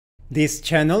This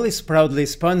channel is proudly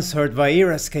sponsored by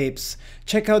EraScapes.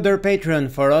 Check out their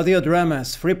Patreon for audio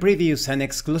dramas, free previews and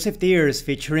exclusive tiers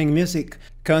featuring music,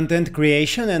 content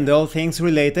creation and all things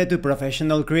related to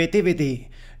professional creativity.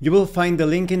 You will find the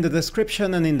link in the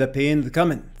description and in the pinned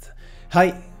comment.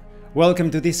 Hi! Welcome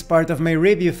to this part of my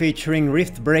review featuring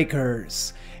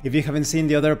Riftbreakers. If you haven't seen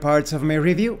the other parts of my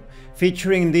review,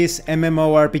 featuring this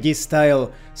MMORPG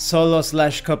style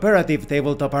solo/cooperative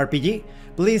tabletop RPG,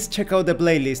 please check out the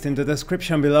playlist in the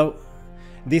description below.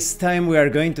 This time we are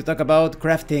going to talk about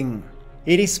crafting.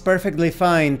 It is perfectly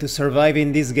fine to survive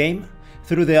in this game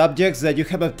through the objects that you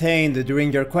have obtained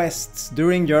during your quests,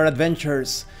 during your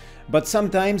adventures, but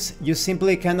sometimes you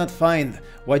simply cannot find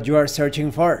what you are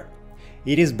searching for.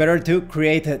 It is better to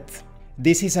create it.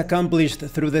 This is accomplished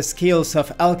through the skills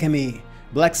of alchemy,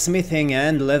 blacksmithing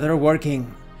and leatherworking.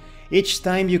 Each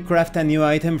time you craft a new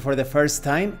item for the first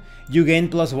time, you gain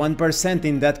plus 1%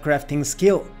 in that crafting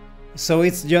skill. So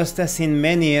it's just as in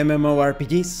many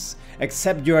MMORPGs,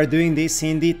 except you are doing this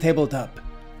in the tabletop.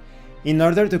 In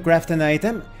order to craft an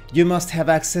item, you must have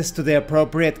access to the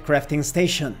appropriate crafting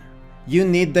station. You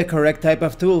need the correct type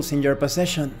of tools in your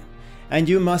possession, and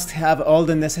you must have all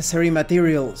the necessary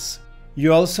materials.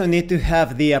 You also need to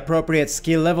have the appropriate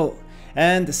skill level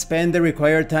and spend the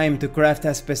required time to craft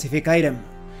a specific item.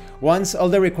 Once all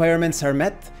the requirements are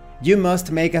met, you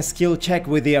must make a skill check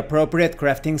with the appropriate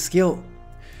crafting skill.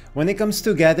 When it comes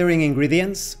to gathering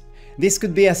ingredients, this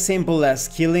could be as simple as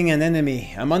killing an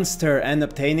enemy, a monster, and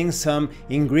obtaining some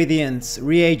ingredients,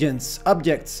 reagents,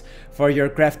 objects for your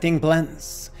crafting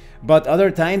plans. But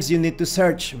other times you need to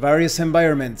search various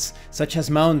environments, such as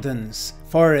mountains,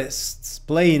 forests,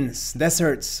 plains,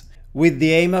 deserts, with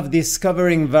the aim of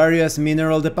discovering various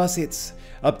mineral deposits,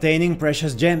 obtaining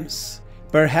precious gems,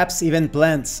 perhaps even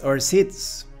plants or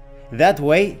seeds. That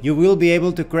way, you will be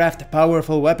able to craft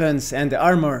powerful weapons and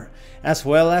armor, as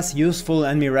well as useful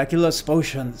and miraculous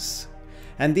potions.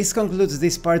 And this concludes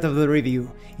this part of the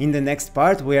review. In the next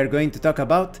part, we are going to talk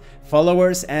about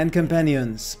followers and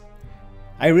companions.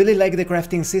 I really like the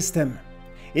crafting system.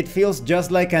 It feels just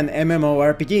like an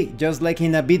MMORPG, just like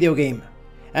in a video game.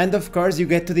 And of course, you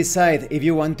get to decide if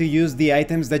you want to use the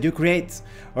items that you create,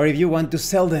 or if you want to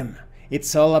sell them.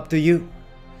 It's all up to you.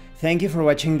 Thank you for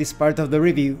watching this part of the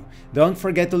review. Don't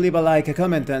forget to leave a like, a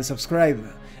comment and subscribe.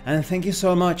 And thank you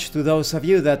so much to those of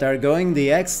you that are going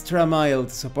the extra mile to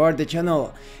support the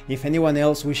channel. If anyone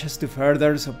else wishes to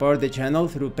further support the channel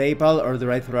through PayPal or the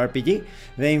RPG,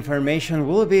 the information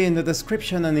will be in the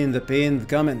description and in the pinned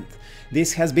comment.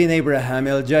 This has been Abraham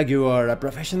El Jaguar, a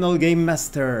professional game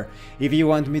master. If you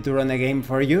want me to run a game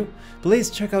for you, please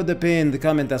check out the pinned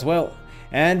comment as well.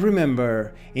 And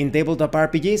remember, in tabletop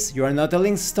RPGs, you are not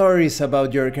telling stories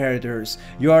about your characters,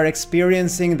 you are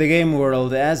experiencing the game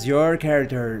world as your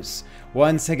characters.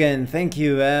 Once again, thank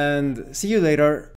you and see you later.